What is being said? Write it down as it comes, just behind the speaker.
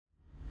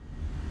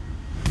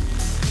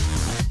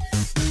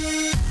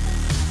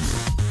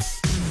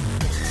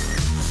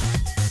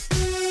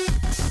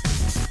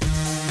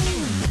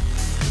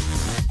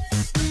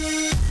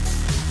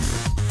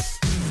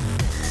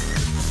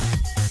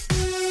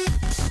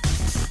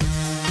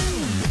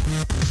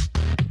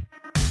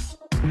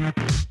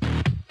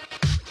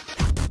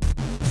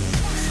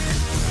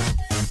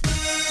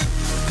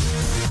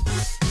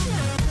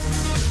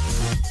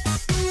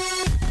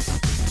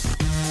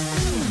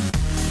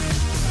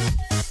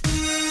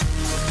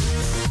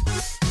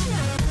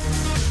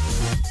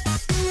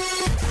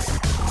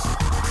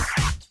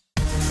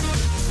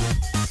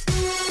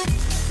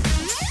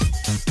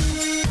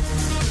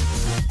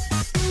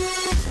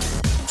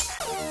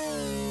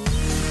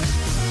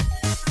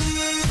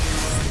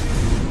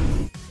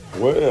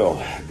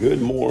Well, good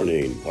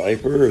morning,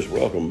 Pipers.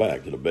 Welcome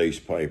back to the Bass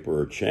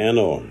Piper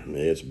channel.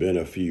 It's been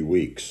a few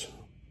weeks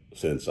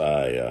since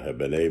I have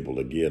been able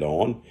to get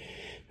on,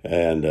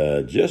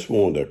 and just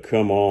wanted to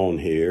come on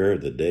here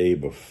the day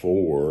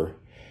before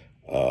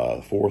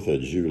 4th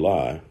of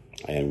July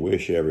and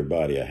wish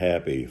everybody a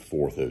happy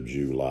 4th of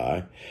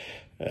July.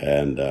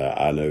 And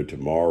I know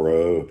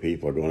tomorrow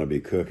people are going to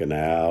be cooking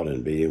out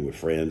and being with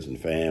friends and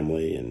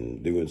family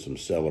and doing some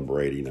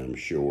celebrating, I'm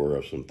sure,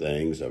 of some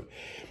things, of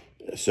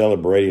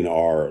celebrating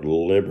our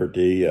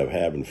liberty of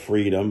having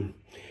freedom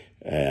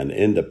and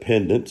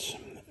independence,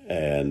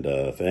 and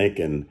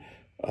thanking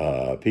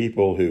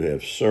people who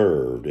have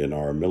served in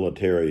our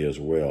military as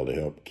well to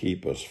help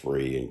keep us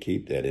free and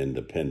keep that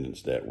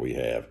independence that we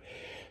have.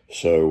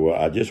 So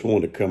I just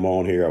wanted to come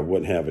on here. I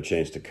wouldn't have a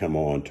chance to come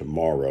on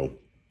tomorrow,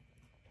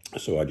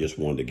 so I just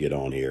wanted to get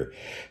on here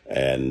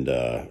and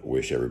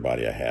wish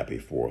everybody a happy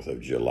 4th of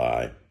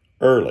July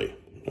early.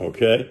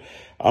 Okay,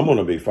 I'm going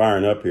to be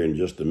firing up here in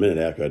just a minute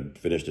after I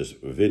finish this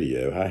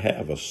video. I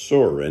have a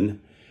Surin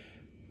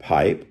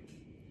pipe,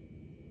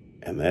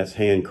 and that's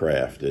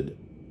handcrafted.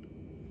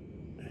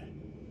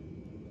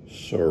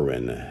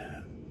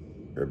 Surin,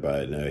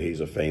 everybody know he's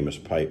a famous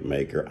pipe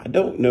maker. I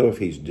don't know if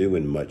he's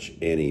doing much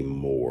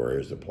anymore.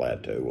 There's a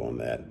plateau on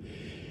that.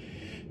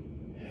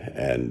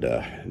 And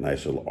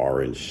nice little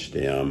orange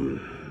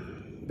stem.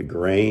 The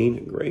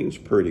grain's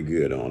pretty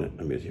good on it.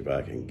 Let me see if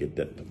I can get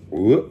that.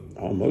 Whoop,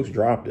 almost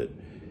dropped it.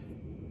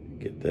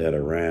 Get that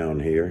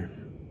around here,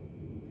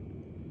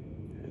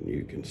 and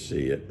you can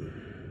see it.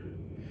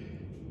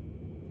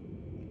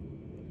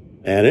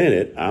 And in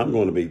it, I'm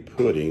going to be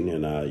putting,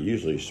 and I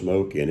usually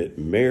smoke in it,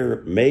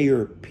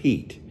 Mayor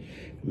Pete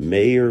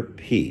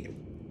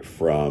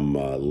from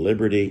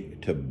Liberty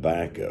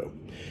Tobacco.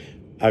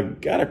 I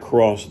got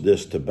across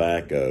this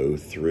tobacco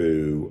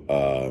through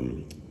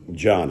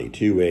Johnny,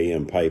 2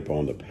 a.m. pipe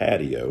on the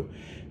patio,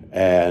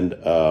 and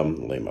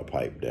lay my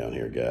pipe down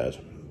here, guys.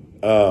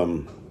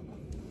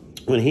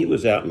 When he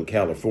was out in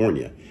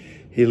California,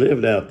 he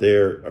lived out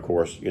there, of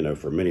course, you know,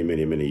 for many,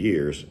 many, many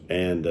years,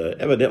 and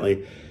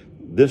evidently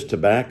this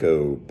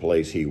tobacco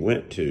place he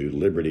went to,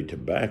 Liberty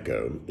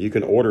Tobacco, you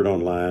can order it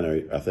online,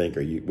 or I think,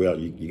 or you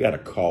got to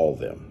call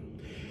them.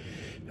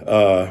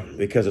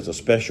 Because it's a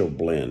special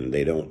blend.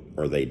 They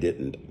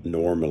didn't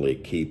normally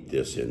keep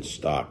this in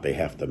stock. They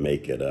have to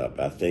make it up.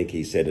 I think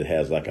he said it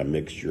has like a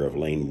mixture of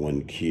Lane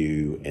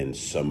 1Q and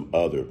some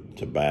other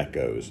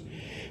tobaccos.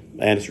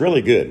 And it's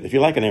really good. If you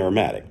like an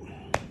aromatic,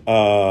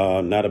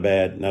 not a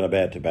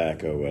bad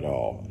tobacco at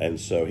all. And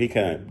so he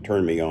kind of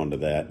turned me on to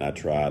that, and I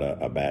tried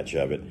a batch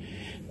of it.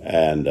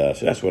 And so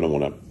that's what I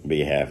want to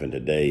be having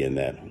today in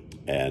that.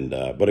 And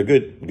but a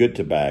good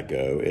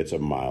tobacco. It's a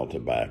mild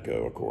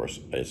tobacco, of course.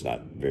 It's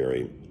not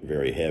very,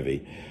 very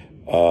heavy.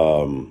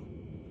 So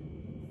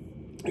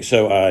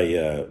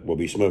I will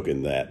be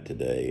smoking that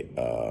today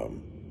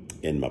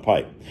in my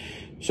pipe.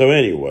 So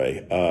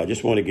anyway,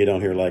 just want to get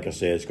on here. Like I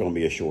said, it's going to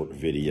be a short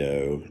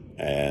video,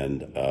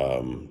 and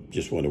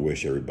just want to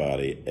wish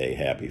everybody a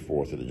happy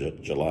 4th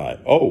of July.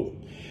 Oh,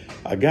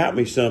 I got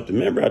me something.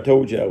 Remember I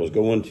told you I was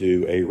going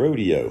to a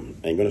rodeo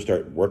and going to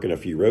start working a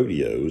few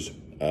rodeos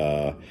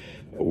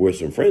with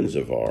some friends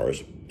of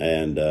ours,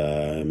 and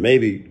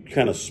maybe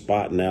kind of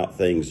spotting out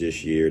things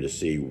this year to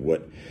see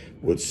what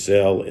would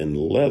sell in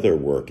leather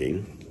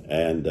working.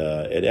 And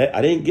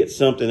I didn't get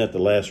something at the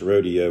last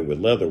rodeo with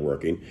leather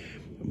working,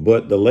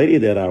 but the lady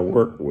that I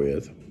work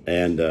with,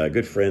 and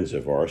good friends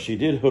of ours, she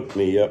did hook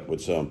me up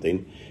with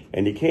something,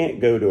 and you can't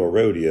go to a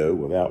rodeo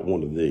without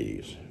one of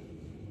these.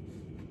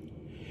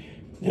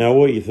 Now,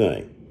 what do you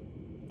think?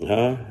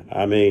 Huh?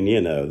 I mean,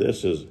 you know,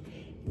 this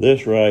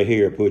right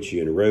here puts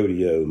you in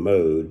rodeo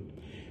mode.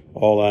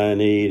 All I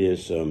need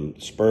is some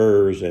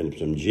spurs and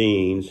some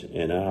jeans,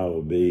 and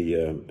I'll be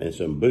and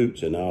some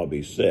boots, and I'll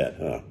be set,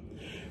 huh?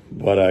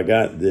 But I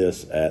got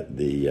this at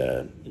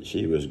the.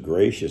 She was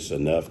gracious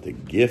enough to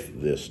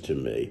gift this to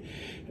me,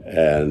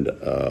 and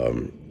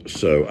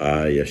so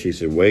she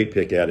said, "Wade,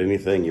 pick out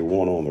anything you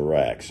want on the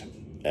racks."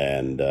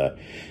 And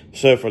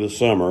so for the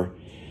summer,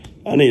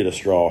 I needed a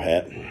straw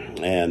hat,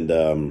 and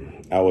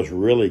I was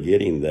really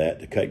getting that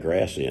to cut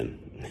grass in.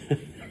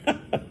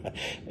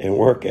 And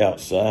work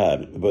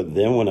outside. But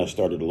then when I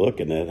started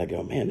looking at it, I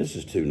go, man, this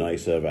is too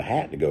nice of a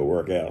hat to go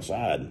work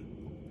outside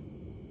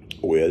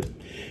with.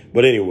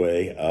 But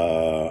anyway,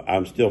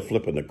 I'm still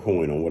flipping the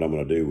coin on what I'm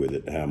going to do with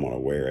it, how I'm going to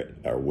wear it,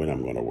 or when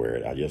I'm going to wear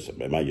it.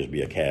 It might just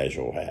be a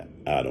casual hat.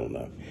 I don't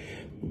know.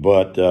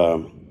 But,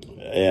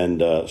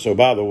 so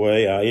by the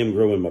way, I am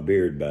growing my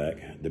beard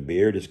back. The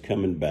beard is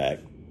coming back.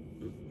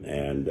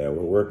 and we're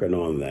working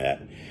on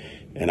that.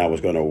 And I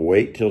was going to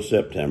wait till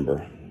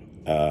September,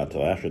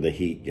 till after the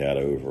heat got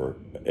over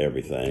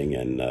everything,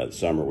 and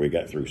summer, we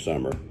got through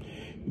summer.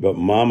 But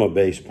Mama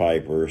Bass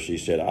Piper, she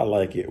said, I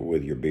like it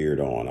with your beard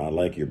on. I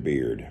like your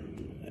beard.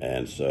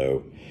 And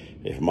so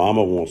if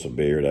Mama wants a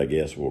beard, I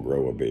guess we'll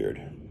grow a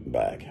beard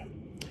back.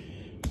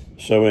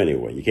 So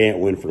anyway, you can't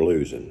win for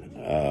losing.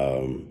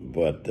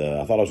 But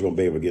I thought I was going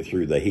to be able to get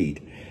through the heat.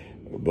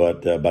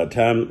 But by the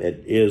time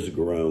it is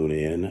grown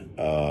in,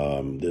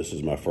 this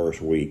is my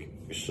first week.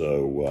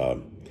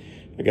 So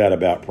I got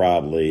about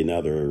probably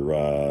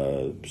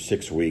another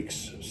 6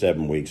 weeks,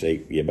 7 weeks,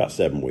 about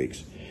 7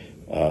 weeks.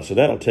 So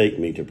that'll take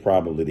me to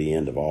probably the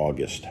end of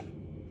August.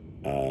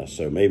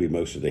 So maybe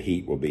most of the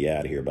heat will be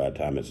out here by the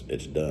time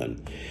it's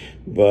done.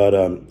 But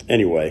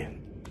anyway,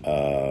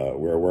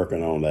 we're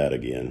working on that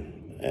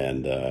again.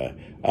 And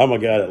I'm a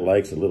guy that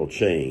likes a little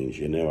change.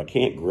 You know, I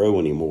can't grow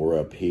anymore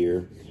up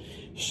here.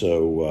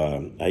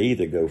 So I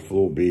either go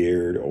full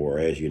beard or,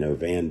 as you know,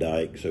 Van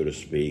Dyke, so to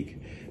speak,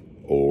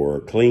 or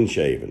clean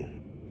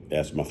shaven.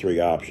 That's my 3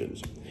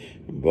 options.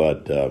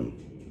 But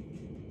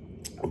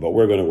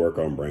we're going to work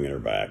on bringing her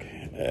back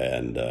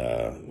and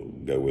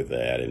go with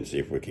that and see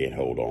if we can't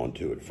hold on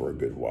to it for a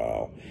good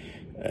while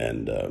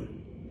and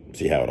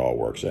see how it all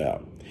works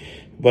out.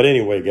 But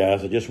anyway,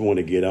 guys, I just want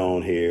to get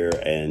on here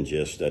and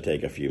just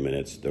take a few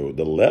minutes. The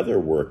leather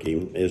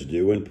working is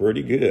doing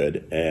pretty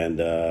good and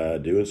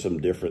doing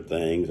some different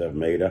things. I've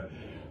made a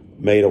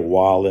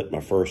wallet, my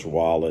first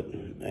wallet,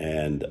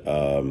 and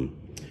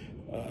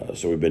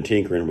so we've been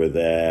tinkering with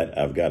that.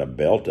 I've got a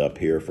belt up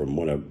here from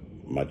one of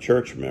my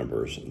church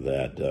members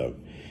that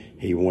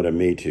he wanted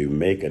me to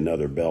make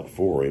another belt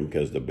for him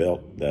because the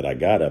belt that I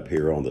got up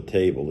here on the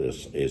table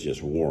is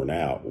just worn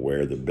out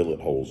where the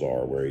billet holes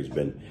are, where he's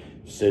been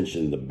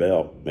cinching the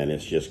belt, and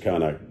it's just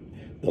kind of,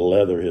 the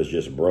leather is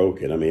just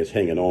broken. I mean, it's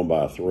hanging on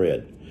by a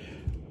thread.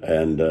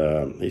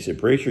 And he said,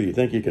 Preacher, you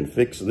think you can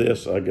fix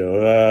this? I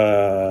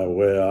go,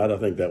 well, I don't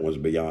think that one's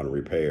beyond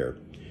repair.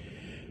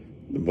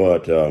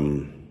 But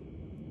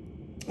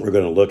we're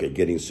going to look at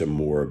getting some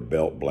more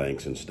belt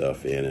blanks and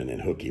stuff in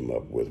and hook him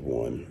up with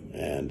one.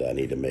 And I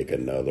need to make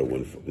another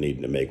one,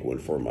 need to make one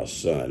for my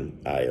son.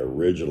 I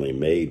originally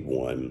made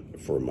one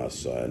for my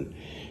son,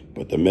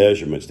 but the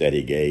measurements that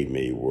he gave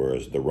me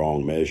was the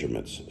wrong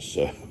measurements.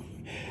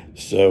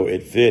 So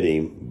it fit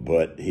him,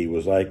 but he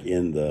was like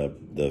in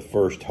the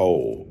first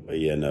hole,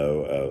 you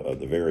know, of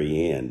the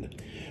very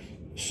end.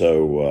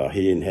 So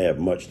he didn't have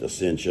much to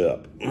cinch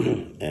up.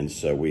 And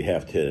so we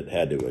had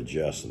to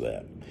adjust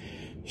that.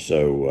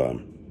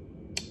 So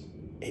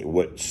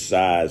what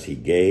size he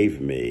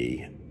gave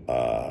me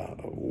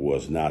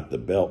was not the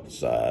belt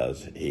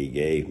size. He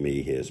gave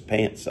me his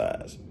pant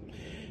size.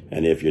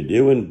 And if you're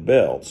doing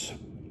belts,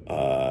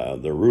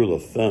 the rule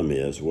of thumb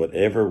is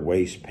whatever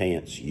waist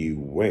pants you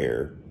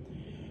wear,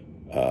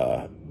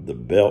 the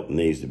belt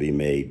needs to be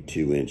made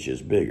 2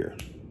 inches bigger.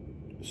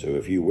 So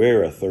if you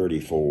wear a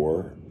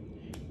 34,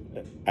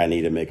 I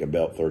need to make a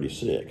belt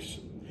 36.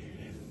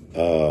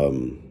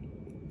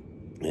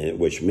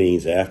 Which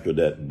means after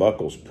that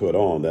buckle's put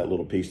on, that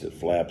little piece that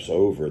flaps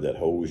over that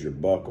holds your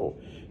buckle,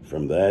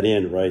 from that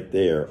end right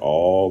there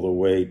all the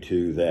way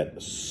to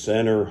that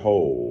center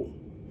hole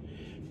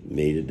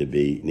needs to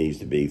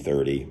be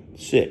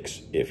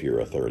 36 if you're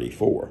a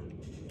 34.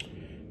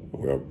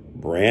 Well,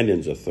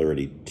 Brandon's a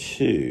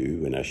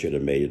 32, and I should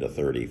have made it a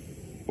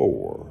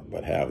 34,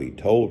 but how he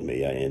told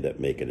me, I ended up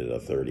making it a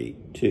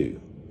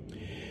 32.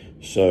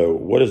 So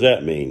what does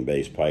that mean,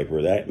 Bass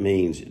Piper? That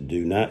means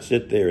do not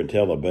sit there and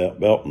tell a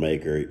belt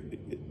maker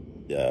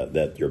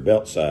that your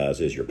belt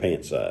size is your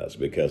pant size,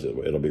 because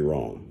it'll be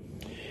wrong.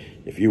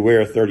 If you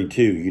wear a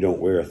 32, you don't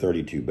wear a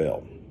 32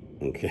 belt,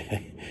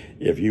 okay?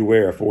 If you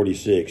wear a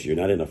 46, you're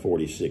not in a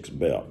 46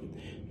 belt.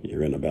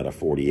 You're in about a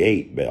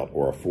 48 belt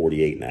or a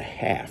 48 and a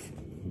half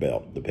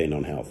belt, depending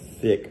on how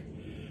thick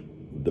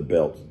the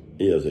belt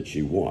is that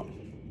you want.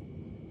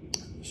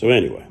 So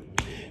anyway,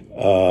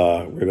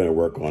 we're going to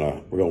work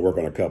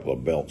on a couple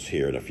of belts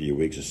here in a few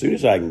weeks. As soon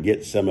as I can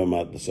get some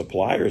of the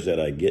suppliers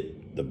that I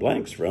get the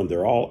blanks from,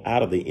 they're all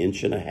out of the 1.5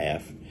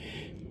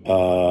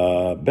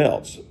 inch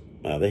belts.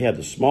 They have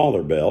the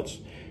smaller belts,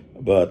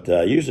 but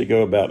usually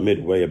go about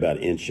midway, about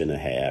 1.5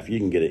 inches. You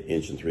can get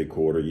 1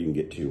 3/4 inches, you can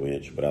get 2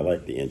 inch, but I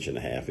like the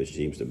 1.5 inches. It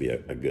seems to be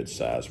a good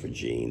size for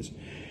jeans.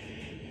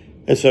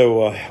 And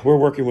so we're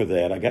working with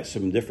that. I got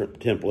some different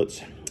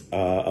templates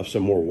of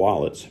some more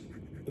wallets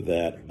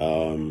that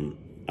I'm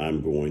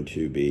going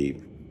to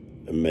be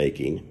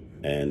making.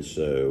 And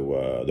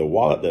so the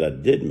wallet that I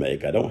did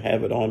make, I don't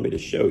have it on me to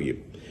show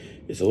you.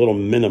 It's a little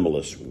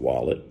minimalist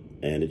wallet,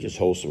 and it just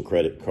holds some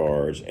credit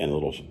cards, and a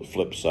little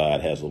flip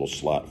side has a little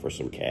slot for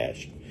some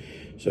cash.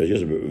 So it's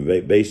just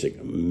a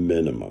basic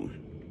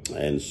minimum.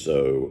 And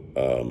so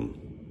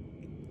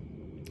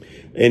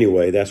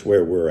anyway, that's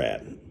where we're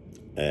at.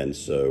 And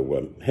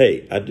so,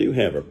 hey, I do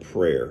have a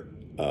prayer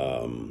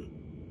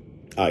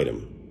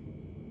item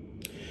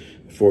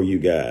for you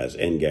guys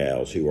and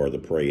gals who are the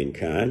praying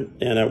kind,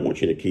 and I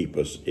want you to keep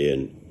us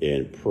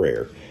in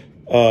prayer.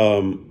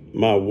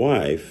 My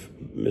wife,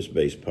 Miss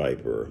Bass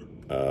Piper,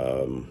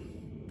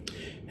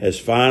 has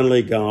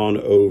finally gone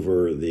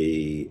over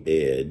the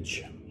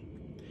edge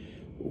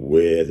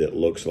with, it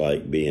looks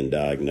like, being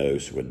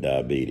diagnosed with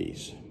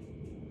diabetes.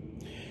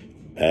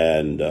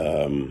 And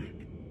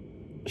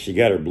she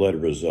got her blood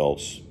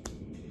results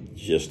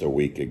just a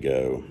week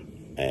ago,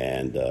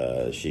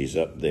 and she's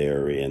up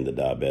there in the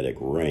diabetic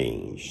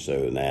range.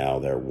 So now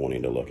they're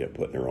wanting to look at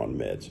putting her on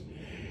meds.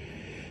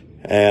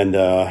 And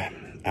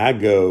I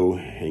go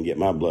and get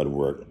my blood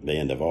work the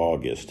end of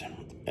August,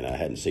 and I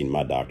hadn't seen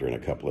my doctor in a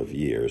couple of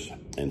years,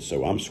 and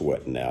so I'm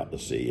sweating out to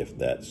see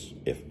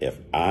if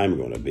I'm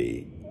going to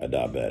be a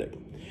diabetic.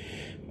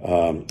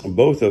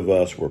 Both of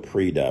us were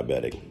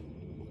pre-diabetic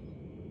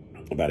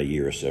about a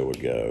year or so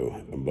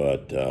ago,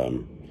 but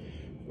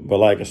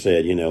like I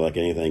said, like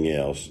anything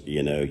else,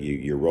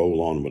 you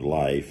roll on with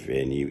life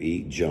and you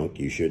eat junk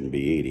you shouldn't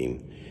be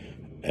eating.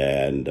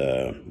 And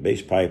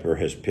Bass Piper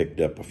has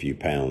picked up a few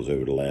pounds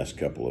over the last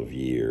couple of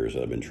years.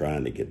 I've been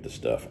trying to get the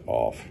stuff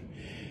off.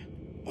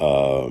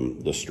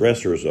 The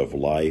stressors of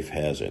life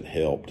hasn't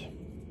helped.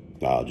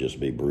 I'll just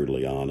be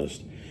brutally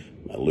honest.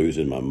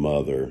 Losing my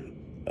mother,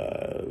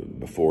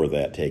 before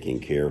that taking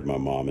care of my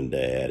mom and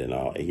dad and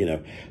all,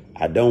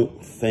 I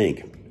don't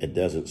think, it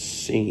doesn't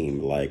seem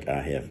like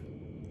I have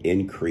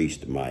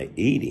increased my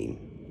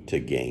eating to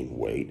gain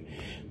weight.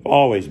 I've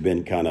always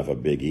been kind of a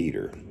big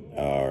eater,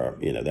 or,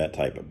 that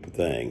type of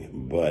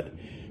thing. But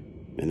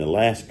in the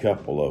last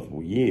couple of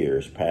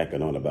years,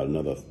 packing on about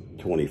another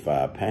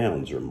 25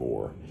 pounds or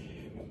more,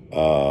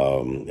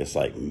 it's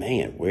like,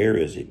 man, where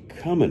is it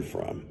coming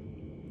from?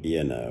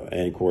 And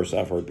of course,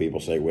 I've heard people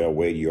say, well,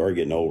 Wade, you are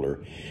getting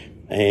older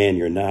and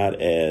you're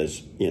not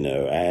as,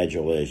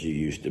 agile as you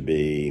used to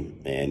be,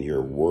 and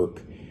your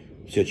work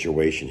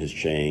situation has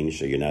changed,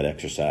 so you're not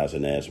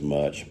exercising as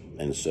much,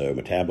 and so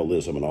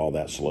metabolism and all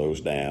that slows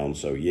down.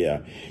 So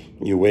yeah,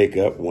 you wake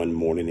up one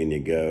morning and you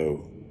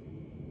go,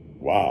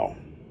 wow,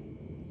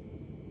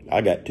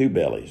 I got two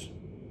bellies.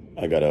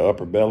 I got an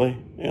upper belly,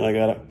 and I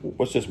got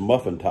what's this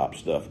muffin top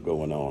stuff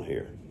going on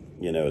here,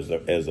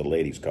 as the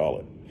ladies call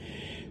it.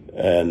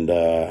 And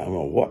I'm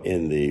going, what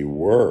in the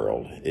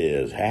world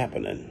is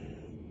happening?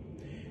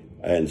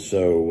 And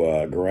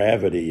so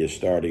gravity is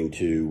starting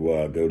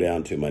to go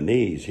down to my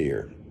knees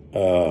here.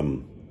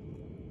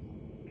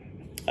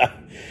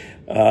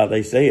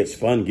 They say it's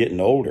fun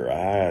getting older.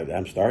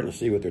 I'm starting to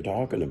see what they're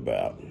talking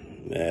about.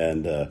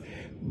 And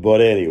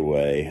but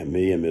anyway,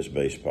 me and Miss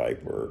Bass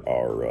Piper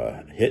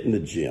are hitting the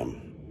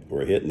gym.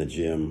 We're hitting the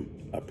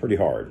gym pretty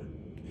hard.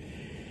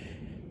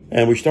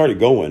 And we started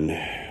going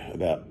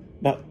about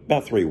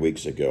 3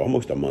 weeks ago,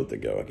 almost a month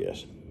ago, I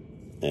guess.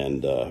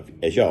 And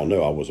as y'all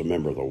know, I was a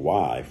member of the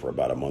Y for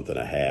about a month and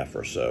a half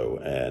or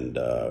so, and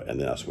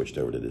then I switched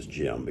over to this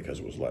gym because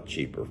it was a lot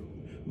cheaper.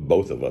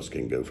 Both of us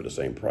can go for the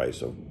same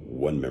price of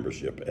one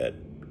membership at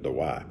the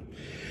Y.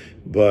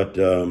 But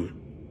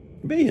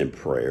be in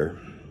prayer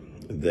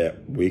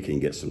that we can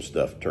get some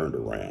stuff turned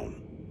around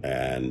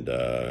and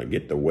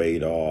get the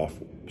weight off,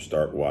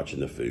 start watching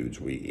the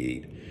foods we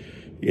eat.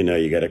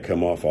 You got to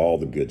come off all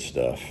the good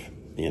stuff.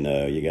 You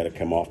got to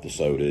come off the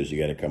sodas, you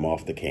got to come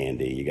off the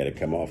candy, you got to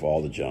come off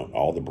all the junk,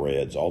 all the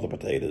breads, all the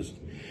potatoes,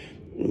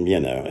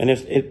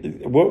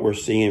 and what we're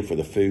seeing for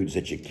the foods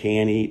that you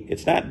can eat,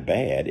 it's not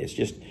bad.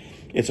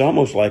 It's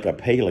almost like a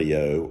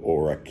paleo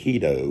or a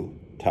keto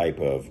type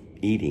of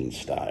eating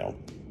style.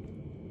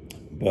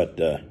 But,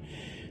 over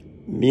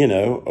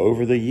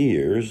the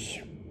years,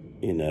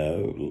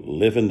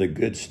 living the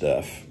good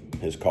stuff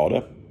has caught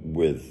up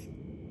with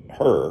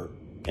her,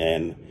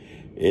 and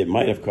it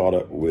might have caught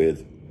up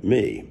with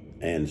me.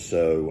 And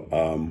so,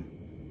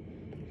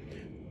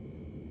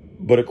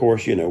 but of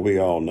course, we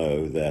all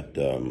know that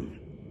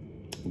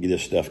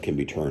this stuff can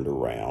be turned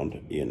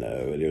around.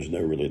 There's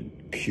no really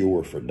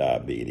cure for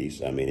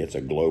diabetes. I mean, it's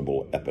a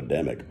global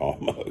epidemic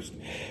almost,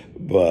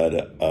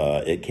 but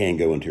it can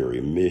go into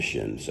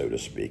remission, so to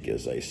speak,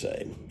 as they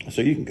say.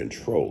 So you can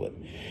control it,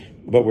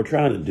 but we're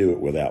trying to do it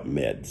without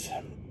meds.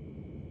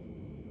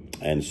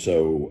 And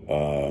so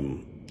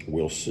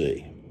we'll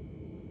see.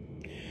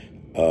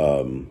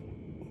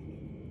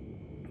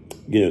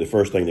 The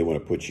first thing they want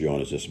to put you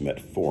on is this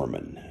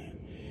metformin.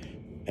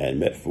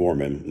 And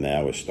metformin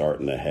now is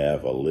starting to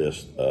have a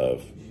list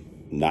of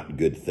not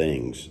good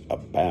things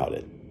about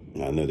it.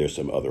 I know there's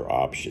some other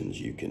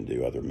options you can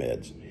do, other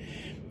meds.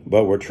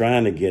 But we're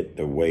trying to get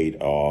the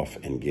weight off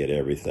and get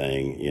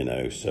everything,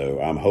 So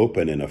I'm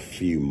hoping in a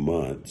few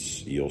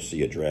months you'll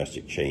see a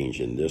drastic change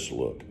in this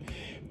look.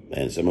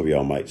 And some of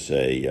y'all might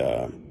say,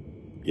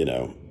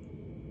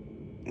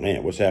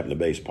 man, what's happened to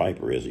Bass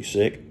Piper? Is he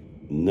sick?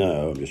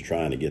 No, I'm just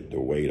trying to get the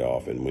weight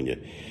off. And when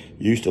you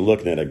used to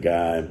looking at a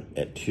guy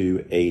at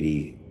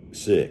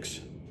 286,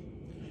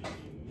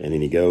 and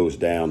then he goes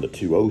down to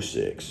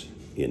 206,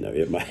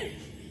 it might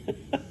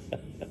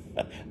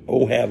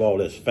won't have all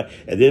this fat.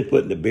 And then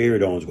putting the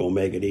beard on is going to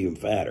make it even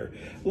fatter.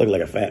 Look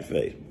like a fat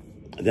face.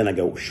 And then I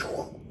go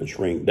and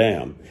shrink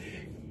down.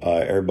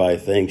 Everybody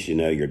thinks,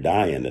 you're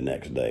dying the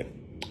next day.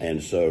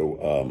 And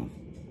so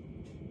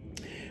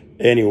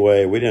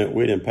Anyway, we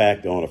didn't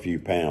pack on a few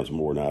pounds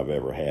more than I've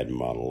ever had in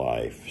my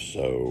life,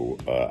 so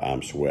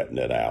I'm sweating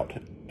it out.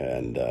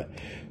 And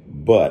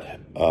but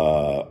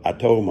I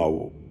told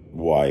my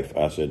wife,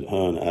 I said,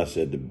 "Hon," I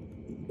said,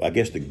 I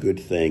guess the good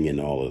thing in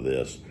all of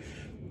this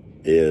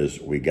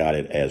is we got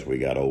it as we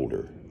got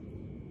older.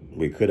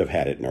 We could have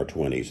had it in our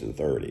 20s and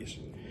 30s.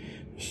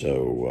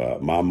 So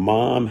my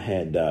mom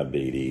had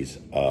diabetes,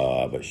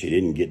 but she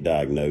didn't get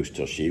diagnosed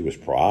till she was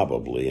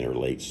probably in her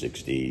late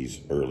 60s,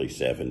 early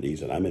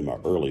 70s, and I'm in my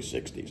early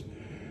 60s,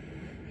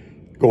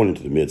 going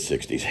into the mid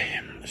 60s.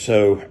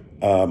 So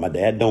my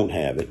dad don't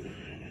have it,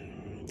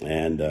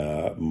 and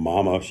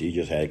Mama, she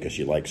just had it because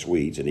she liked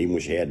sweets, and even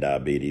when she had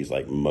diabetes,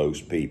 like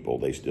most people,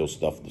 they still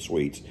stuff the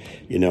sweets.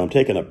 You know, I'm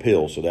taking a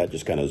pill, so that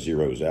just kind of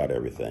zeroes out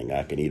everything.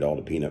 I can eat all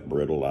the peanut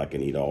brittle, I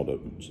can eat all the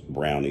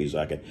brownies,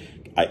 I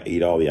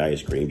eat all the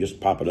ice cream, just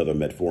pop another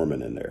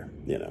metformin in there,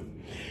 you know.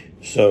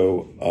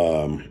 So,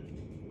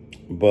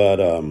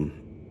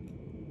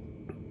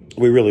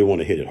 we really want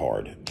to hit it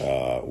hard.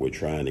 We're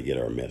trying to get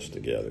our mess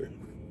together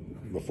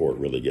before it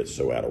really gets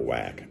so out of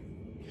whack.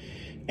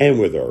 And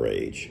with our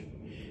age.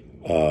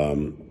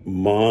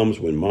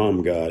 When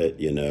mom got it,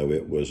 you know,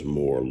 it was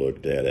more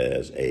looked at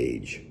as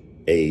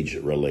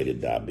age-related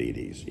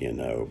diabetes, you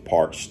know.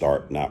 Parts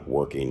start not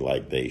working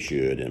like they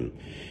should, and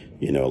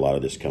you know, a lot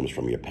of this comes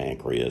from your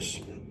pancreas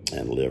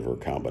and liver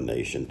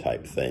combination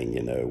type thing,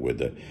 you know, with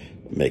the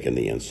making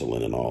the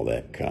insulin and all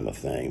that kind of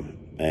thing.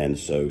 And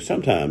so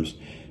sometimes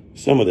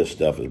some of this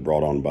stuff is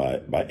brought on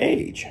by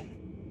age.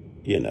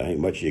 You know,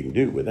 ain't much you can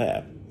do with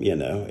that. You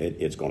know,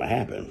 it's going to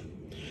happen.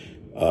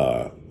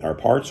 Our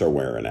parts are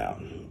wearing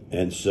out.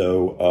 And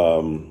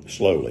so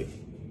slowly.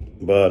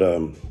 But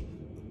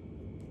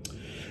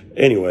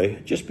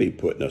anyway, just be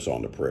putting us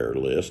on the prayer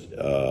list.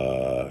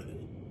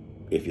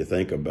 If you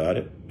think about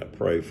it, I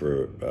pray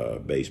for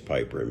Bass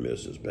Piper and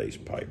Mrs. Bass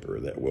Piper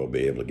that we'll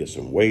be able to get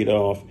some weight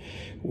off.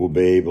 She will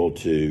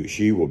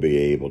be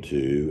able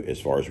to, as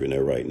far as we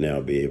know right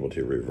now, be able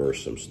to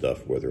reverse some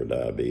stuff with her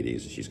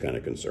diabetes. She's kind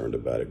of concerned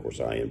about it. Of course,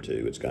 I am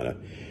too. It's kind of,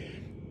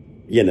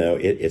 you know,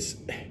 it's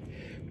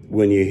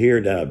when you hear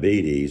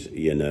diabetes,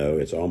 you know,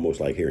 it's almost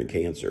like hearing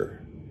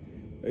cancer,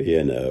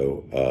 you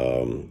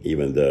know,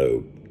 even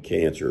though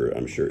cancer,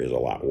 I'm sure, is a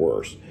lot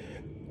worse.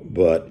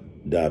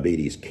 But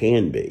diabetes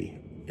can be,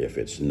 if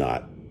it's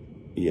not,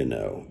 you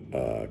know,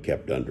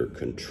 kept under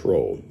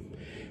control.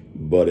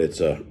 But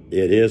it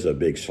is a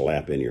big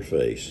slap in your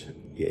face.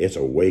 It's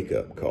a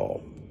wake-up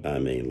call. I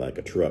mean, like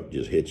a truck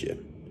just hit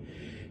you.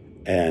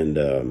 And,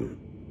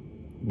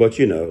 but,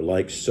 you know,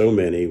 like so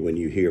many, when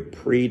you hear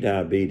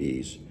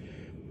pre-diabetes,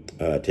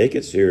 take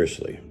it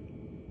seriously.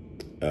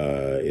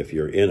 If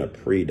you're in a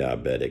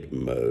pre-diabetic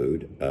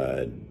mode,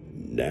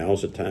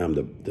 now's the time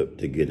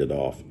to get it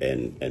off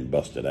and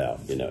bust it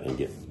out, you know, and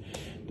get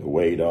the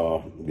weight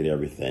off, get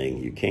everything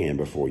you can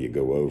before you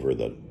go over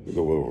the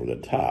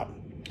top.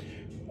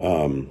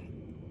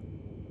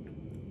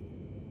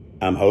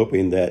 I'm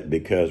hoping that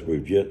because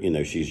we've just, you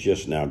know, she's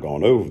just now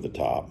gone over the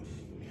top,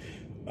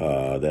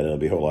 that it'll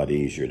be a whole lot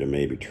easier to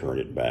maybe turn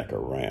it back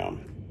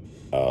around.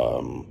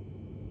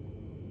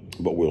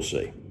 But we'll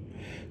see.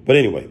 But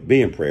anyway,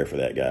 be in prayer for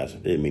that, guys. I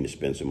didn't mean to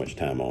spend so much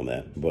time on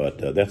that, but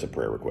that's a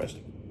prayer request.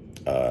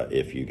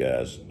 If you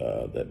guys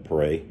that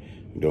pray,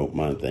 don't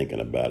mind thinking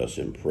about us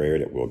in prayer,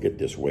 that we'll get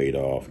this weight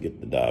off, get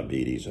the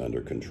diabetes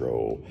under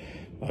control,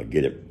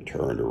 get it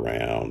turned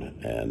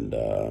around, and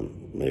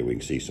maybe we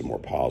can see some more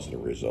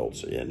positive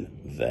results in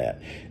that.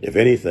 If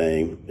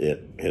anything,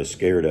 it has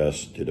scared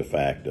us to the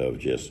fact of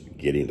just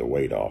getting the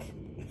weight off.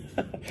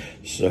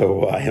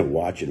 So I am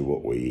watching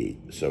what we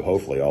eat. So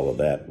hopefully all of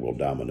that will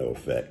domino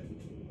effect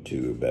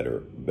to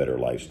better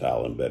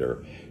lifestyle and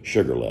better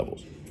sugar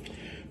levels.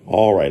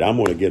 All right, I'm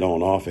going to get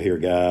on off of here,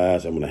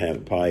 guys. I'm going to have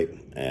a pipe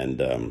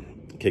and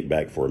kick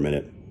back for a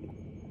minute.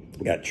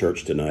 Got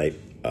church tonight,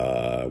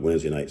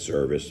 Wednesday night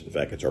service. In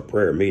fact, it's our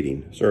prayer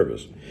meeting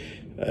service.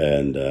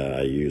 And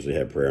I usually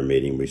have prayer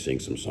meeting. We sing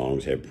some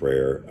songs, have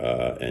prayer,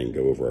 and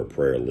go over our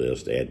prayer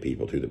list, add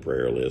people to the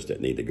prayer list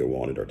that need to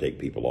go on it or take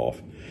people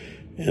off,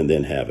 and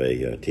then have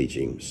a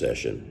teaching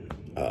session.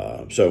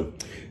 So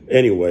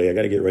anyway, I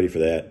got to get ready for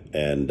that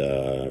and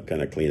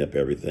kind of clean up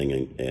everything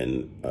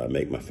and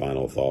make my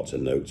final thoughts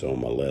and notes on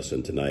my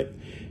lesson tonight.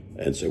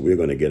 And so we're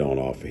going to get on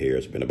off of here.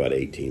 It's been about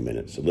 18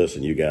 minutes. So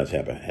listen, you guys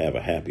have a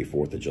happy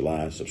 4th of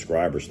July.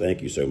 Subscribers,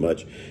 thank you so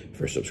much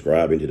for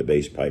subscribing to the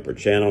Bass Piper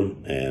channel.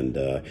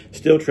 And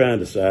still trying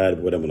to decide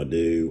what I'm going to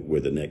do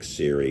with the next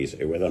series,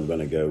 whether I'm going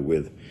to go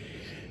with,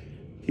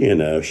 you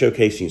know,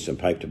 showcasing some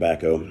pipe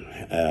tobacco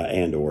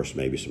and or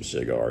maybe some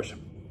cigars.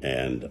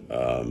 And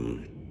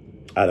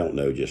I don't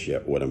know just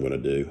yet what I'm going to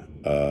do.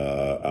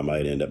 I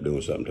might end up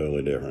doing something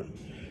totally different.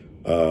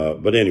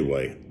 But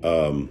anyway,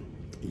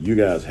 you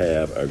guys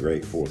have a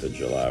great 4th of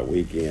July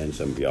weekend.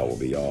 Some of y'all will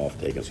be off,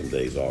 taking some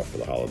days off for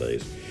the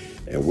holidays.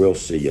 And we'll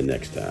see you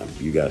next time.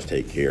 You guys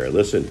take care.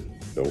 Listen,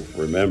 don't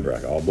remember,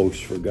 I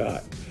almost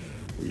forgot.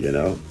 You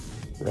know,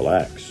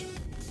 relax.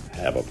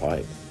 Have a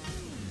pipe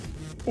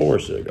or a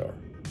cigar.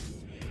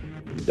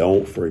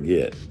 don't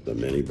forget the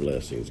many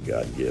blessings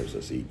God gives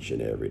us each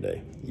and every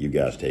day. You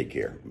guys take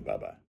care. Bye-bye.